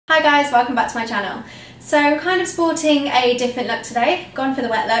Hi guys, welcome back to my channel. So I'm kind of sporting a different look today, gone for the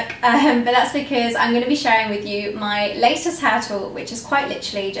wet look, but that's because I'm going to be sharing with you my latest hair tool, which is quite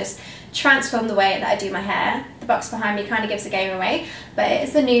literally just transform the way that I do my hair. The box behind me kind of gives the game away, but it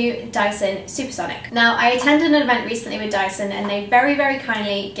is the new Dyson Supersonic. Now, I attended an event recently with Dyson and they very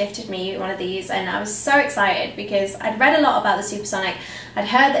kindly gifted me one of these, and I was so excited because I'd read a lot about the Supersonic, I'd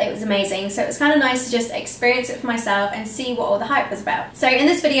heard that it was amazing, so it was kind of nice to just experience it for myself and see what all the hype was about. So in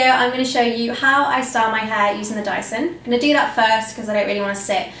this video I'm going to show you how I style my hair using the Dyson. I'm going to do that first because I don't really want to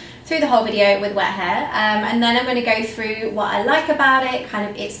sit through the whole video with wet hair, and then I'm going to go through what I like about it, kind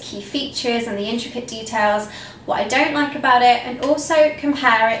of its key features and the intricate details, what I don't like about it, and also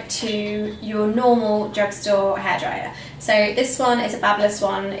compare it to your normal drugstore hairdryer. So this one is a Babyliss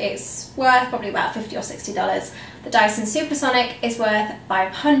one, it's worth probably about $50 or $60. The Dyson Supersonic is worth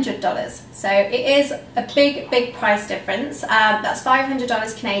 $500. So it is a big price difference. That's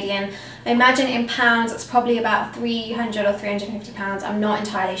 $500 Canadian. I imagine in pounds it's probably about 300 or 350 pounds, I'm not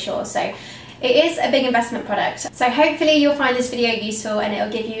entirely sure. So it is a big investment product. So hopefully you'll find this video useful and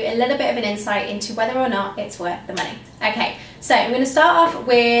it'll give you a little bit of an insight into whether or not it's worth the money. Okay, so I'm going to start off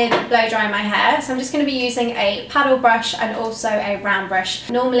with blow drying my hair. So I'm just going to be using a paddle brush and also a round brush.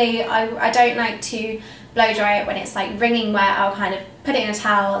 Normally I don't like to blow dry it when it's like wringing wet. I'll kind of put it in a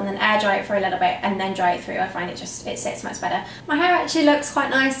towel and then air dry it for a little bit and then dry it through. I find it sits much better. My hair actually looks quite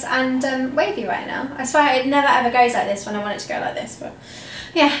nice and wavy right now. I swear it never ever goes like this when I want it to go like this, but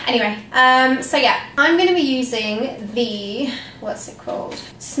yeah, anyway, so yeah, I'm going to be using the, what's it called,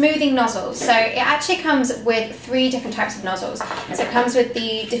 smoothing nozzles. So it actually comes with 3 different types of nozzles. So it comes with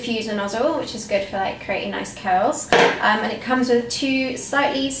the diffuser nozzle, which is good for like creating nice curls, and it comes with 2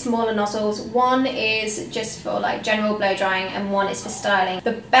 slightly smaller nozzles. One is just for like general blow drying and one is for styling.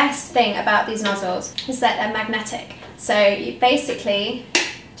 The best thing about these nozzles is that they're magnetic. So you basically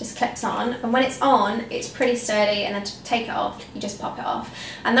just clips on, and when it's on it's pretty sturdy, and then to take it off you just pop it off.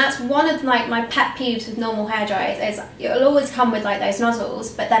 And that's one of like my pet peeves with normal hair dryers, is it'll always come with like those nozzles,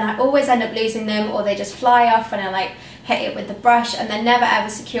 but then I always end up losing them, or they just fly off when I like hit it with the brush, and they're never ever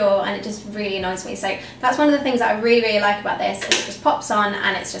secure, and it just really annoys me. So that's one of the things that I really like about this, is it just pops on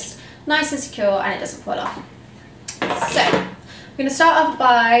and it's just nice and secure and it doesn't fall off. So I'm going to start off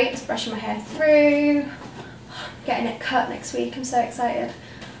by just brushing my hair through, getting it cut next week. I'm so excited.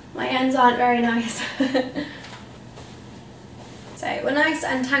 My ends aren't very nice. So we're nice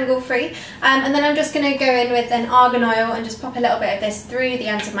and tangle free, and then I'm just going to go in with an argan oil and just pop a little bit of this through the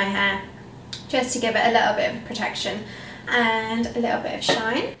ends of my hair, just to give it a little bit of protection and a little bit of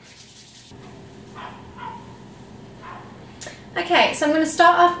shine. Okay, so I'm going to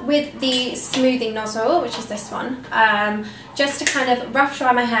start off with the smoothing nozzle, which is this one, just to kind of rough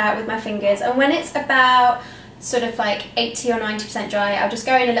dry my hair with my fingers, and when it's about sort of like 80 or 90% dry, I'll just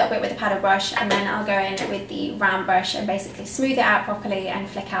go in a little bit with the paddle brush, and then I'll go in with the round brush and basically smooth it out properly and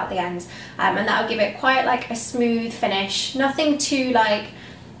flick out the ends, and that'll give it quite like a smooth finish. Nothing too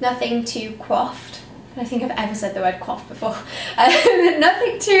coiffed. I don't think I've ever said the word coiffed before.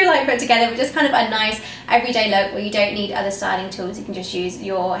 Nothing too like put together, but just kind of a nice everyday look where you don't need other styling tools. You can just use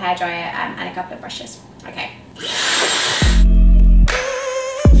your hairdryer and a couple of brushes. Okay.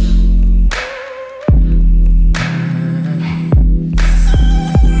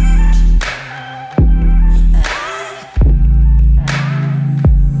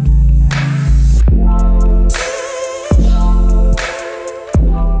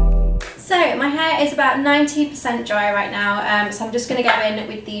 It's about 90% dry right now, so I'm just going to go in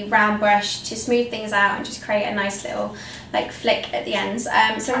with the round brush to smooth things out and just create a nice little like flick at the ends.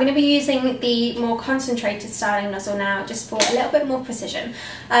 So I'm going to be using the more concentrated styling nozzle now, just for a little bit more precision.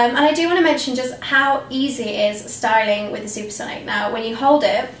 And I do want to mention just how easy it is styling with the Supersonic. Now when you hold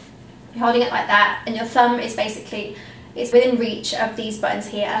it, you're holding it like that, and your thumb is basically, it's within reach of these buttons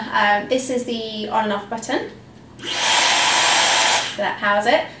here. This is the on and off button, so that powers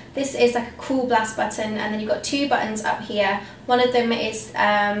it. This is like a cool blast button, and then you've got 2 buttons up here. One of them is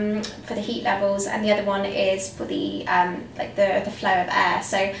for the heat levels, and the other one is for the like the flow of air.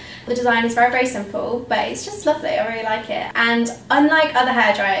 So the design is very simple, but it's just lovely. I really like it. And unlike other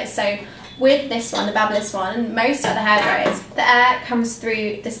hairdryers, so with this one, the Babyliss one, most other hairdryers, the air comes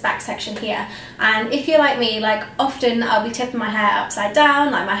through this back section here. And if you're like me, like often I'll be tipping my hair upside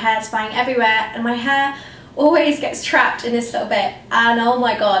down, like my hair's flying everywhere, and my hair always gets trapped in this little bit, and oh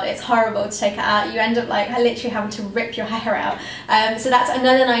my god, it's horrible to take it out. You end up like literally having to rip your hair out. So that's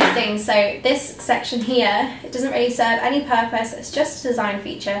another nice thing. So this section here, it doesn't really serve any purpose, it's just a design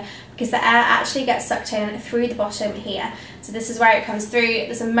feature, because the air actually gets sucked in through the bottom here. So this is where it comes through.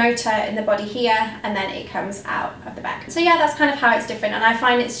 There's a motor in the body here, and then it comes out of the back. So yeah, that's kind of how it's different, and I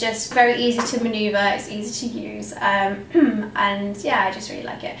find it's just very easy to maneuver, it's easy to use, and yeah, I just really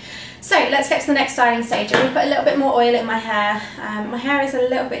like it. So let's get to the next styling stage. I'm going to put a little bit more oil in my hair. My hair is a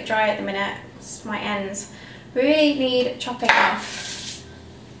little bit dry at the minute, just my ends really need chopping off,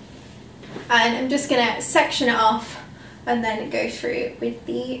 and I'm just going to section it off and then go through with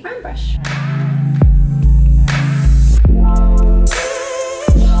the round brush.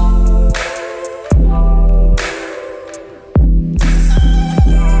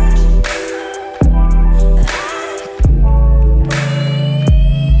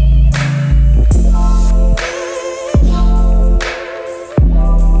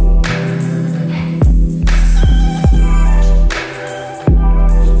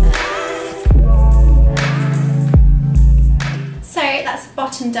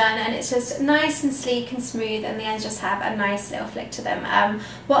 Done, and it's just nice and sleek and smooth, and the ends just have a nice little flick to them.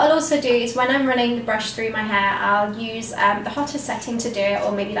 What I'll also do is when I'm running the brush through my hair, I'll use the hottest setting to do it,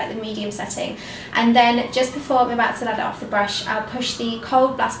 or maybe like the medium setting, and then just before I'm about to let it off the brush, I'll push the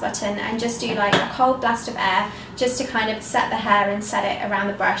cold blast button and just do like a cold blast of air just to kind of set the hair and set it around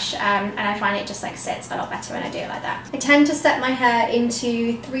the brush, and I find it just like sits a lot better when I do it like that. I tend to set my hair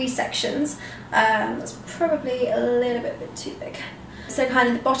into 3 sections. That's probably a little bit too big. So kind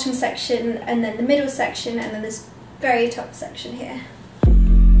of the bottom section, and then the middle section, and then this very top section here.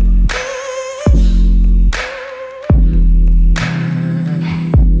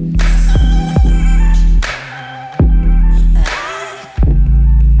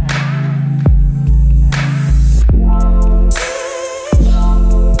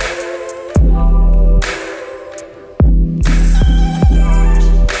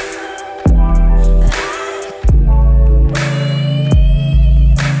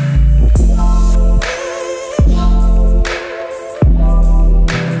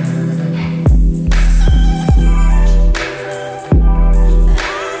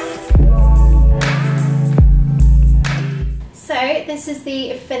 This is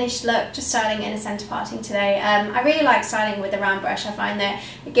the finished look, just styling in a centre parting today. I really like styling with the round brush. I find that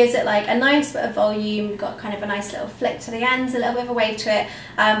it gives it like a nice bit of volume, got kind of a nice little flick to the ends, a little bit of a wave to it,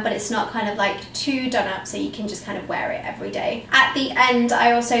 but it's not kind of like too done up, so you can just kind of wear it every day. At the end,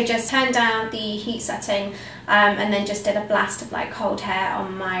 I also just turned down the heat setting, and then just did a blast of like cold air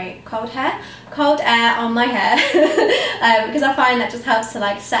on my hair, because I find that just helps to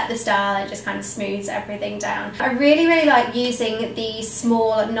like set the style and just kind of smooths everything down. I really like using the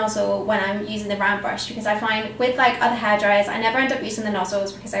small nozzle when I'm using the round brush, because I find with like other hair dryers I never end up using the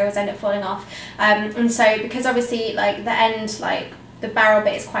nozzles because I always end up falling off, and so because obviously like the end, like the barrel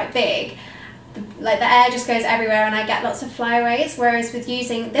bit is quite big, like the air just goes everywhere and I get lots of flyaways, whereas with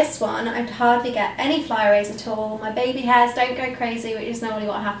using this one I'd hardly get any flyaways at all. My baby hairs don't go crazy, which is normally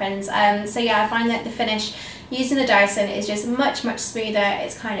what happens. So yeah, I find that the finish using the Dyson is just much smoother.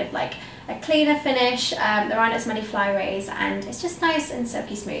 It's kind of like a cleaner finish, there aren't as many flyaways, and it's just nice and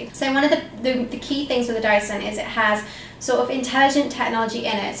silky smooth. So one of the key things with the Dyson is it has sort of intelligent technology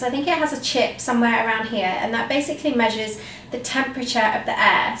in it. So I think it has a chip somewhere around here, and that basically measures the temperature of the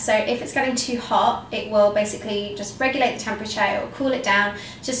air. So if it's getting too hot, it will basically just regulate the temperature, it will cool it down,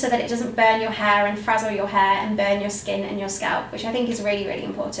 just so that it doesn't burn your hair and frazzle your hair and burn your skin and your scalp, which I think is really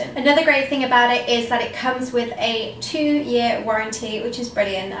important. Another great thing about it is that it comes with a 2-year warranty, which is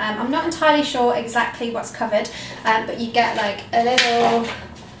brilliant. I'm not entirely sure exactly what's covered, but you get like a little,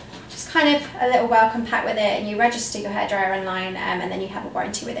 kind of a little welcome pack with it, and you register your hairdryer online, and then you have a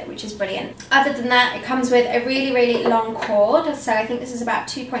warranty with it, which is brilliant. Other than that, it comes with a really long cord, so I think this is about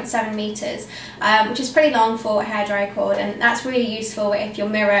 2.7 meters, which is pretty long for a hairdryer cord, and that's really useful if your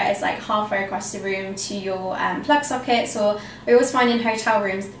mirror is like halfway across the room to your plug sockets, or we always find in hotel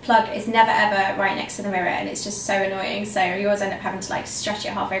rooms the plug is never ever right next to the mirror, and it's just so annoying, so you always end up having to like stretch it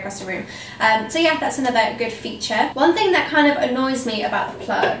halfway across the room. So yeah, that's another good feature. One thing that kind of annoys me about the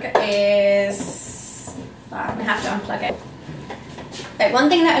plug is, well, I'm gonna have to unplug it. But one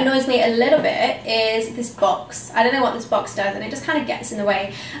thing that annoys me a little bit is this box. I don't know what this box does, and it just kind of gets in the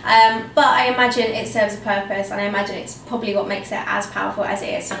way, but I imagine it serves a purpose, and I imagine it's probably what makes it as powerful as it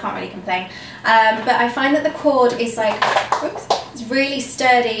is, so I can't really complain. But I find that the cord is like, oops, it's really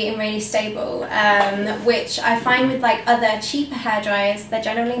sturdy and really stable, which I find with like other cheaper hair dryers, they're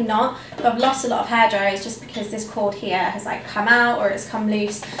generally not. But I've lost a lot of hair dryers just because this cord here has like come out or it's come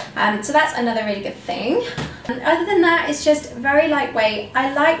loose, so that's another really good thing. Other than that, it's just very lightweight.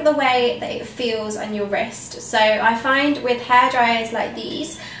 I like the way that it feels on your wrist. So I find with hair dryers like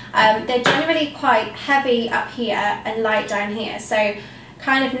these, they're generally quite heavy up here and light down here. So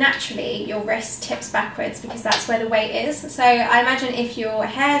kind of naturally your wrist tips backwards because that's where the weight is. So I imagine if you're a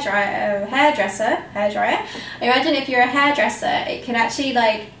hairdryer, it can actually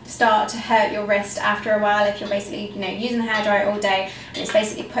like start to hurt your wrist after a while if you're basically, you know, using the hairdryer all day, and it's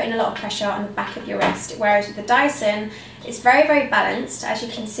basically putting a lot of pressure on the back of your wrist. Whereas with the Dyson, it's very, very balanced. As you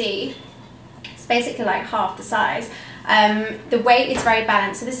can see, it's basically like half the size. The weight is very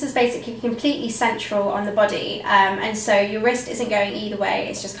balanced, so this is basically completely central on the body, and so your wrist isn't going either way.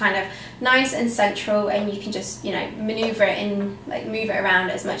 It's just kind of nice and central, and you can just, you know, maneuver it in, like move it around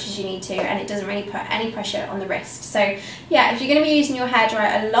as much as you need to, and it doesn't really put any pressure on the wrist. So yeah, if you're going to be using your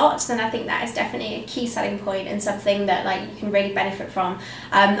hairdryer a lot, then I think that is definitely a key selling point and something that like you can really benefit from.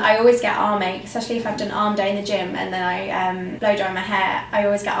 I always get arm ache, especially if I've done arm day in the gym and then I blow dry my hair. I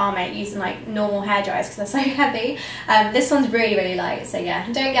always get arm ache using like normal hairdryers because they're so heavy. This one's really, really light, so yeah,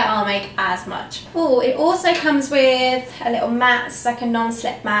 don't get arm ache as much. Oh, it also comes with a little mat. It's like a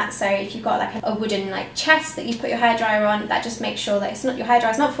non-slip mat, so if you've got like a wooden like chest that you put your hairdryer on, that just makes sure that it's not, your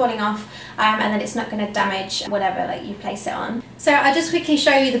hairdryer's not falling off, and then it's not going to damage whatever like you place it on. So I'll just quickly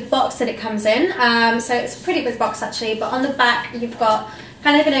show you the box that it comes in. So it's a pretty big box actually, but on the back you've got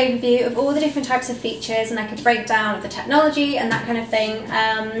kind of an overview of all the different types of features and like a breakdown of the technology and that kind of thing.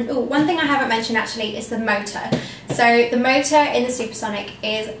 One thing I haven't mentioned actually is the motor. So the motor in the Supersonic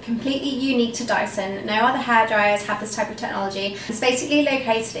is completely unique to Dyson. No other hairdryers have this type of technology. It's basically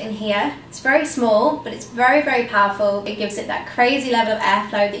located in here. It's very small, but it's very, very powerful. It gives it that crazy level of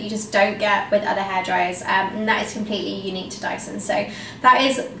airflow that you just don't get with other hairdryers, and that is completely unique to Dyson. So that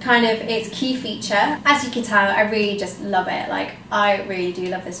is kind of its key feature. As you can tell, I really just love it. Like, I really do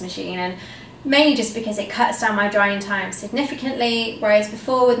love this machine, and mainly just because it cuts down my drying time significantly, whereas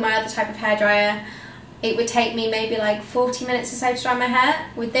before with my other type of hairdryer it would take me maybe like 40 minutes or so to dry my hair.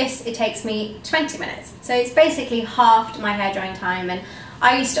 With this it takes me 20 minutes, so it's basically halved my hair drying time, and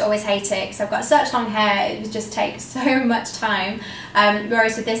I used to always hate it because I've got such long hair, it would just take so much time,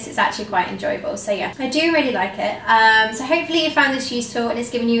 whereas with this it's actually quite enjoyable. So yeah, I do really like it. So hopefully you found this useful and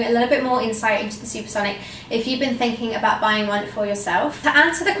it's given you a little bit more insight into the Supersonic if you've been thinking about buying one for yourself. To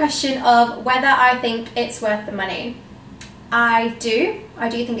answer the question of whether I think it's worth the money, I do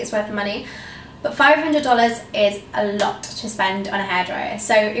think it's worth the money. But $500 is a lot to spend on a hairdryer,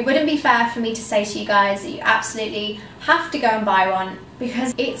 so it wouldn't be fair for me to say to you guys that you absolutely have to go and buy one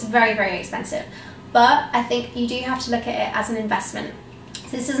because it's very, very expensive. But I think you do have to look at it as an investment.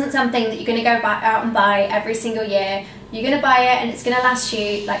 So this isn't something that you're going to go out and buy every single year. You're going to buy it and it's going to last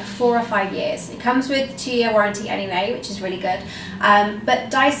you like 4 or 5 years. It comes with a 2-year warranty anyway, which is really good. But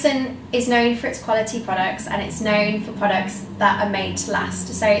Dyson is known for its quality products, and it's known for products that are made to last.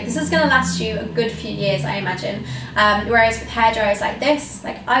 So this is going to last you a good few years, I imagine. Whereas with hairdryers like this,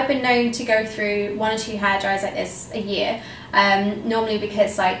 like I've been known to go through 1 or 2 hairdryers like this a year, normally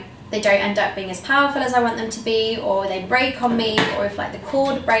because like they don't end up being as powerful as I want them to be, or they break on me, or if like the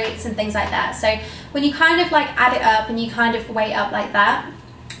cord breaks and things like that. So when you kind of like add it up and you kind of weigh up like that,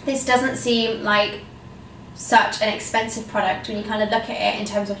 this doesn't seem like such an expensive product when you kind of look at it in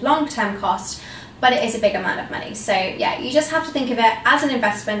terms of long-term cost, but it is a big amount of money. So yeah, you just have to think of it as an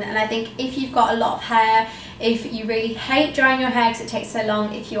investment. And I think if you've got a lot of hair, if you really hate drying your hair because it takes so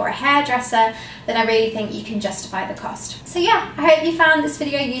long, if you're a hairdresser, then I really think you can justify the cost. So yeah, I hope you found this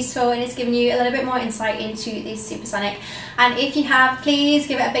video useful and it's given you a little bit more insight into the Supersonic. And if you have, please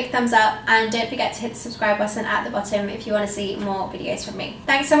give it a big thumbs up, and don't forget to hit the subscribe button at the bottom if you want to see more videos from me.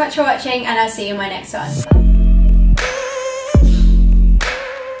 Thanks so much for watching, and I'll see you in my next one.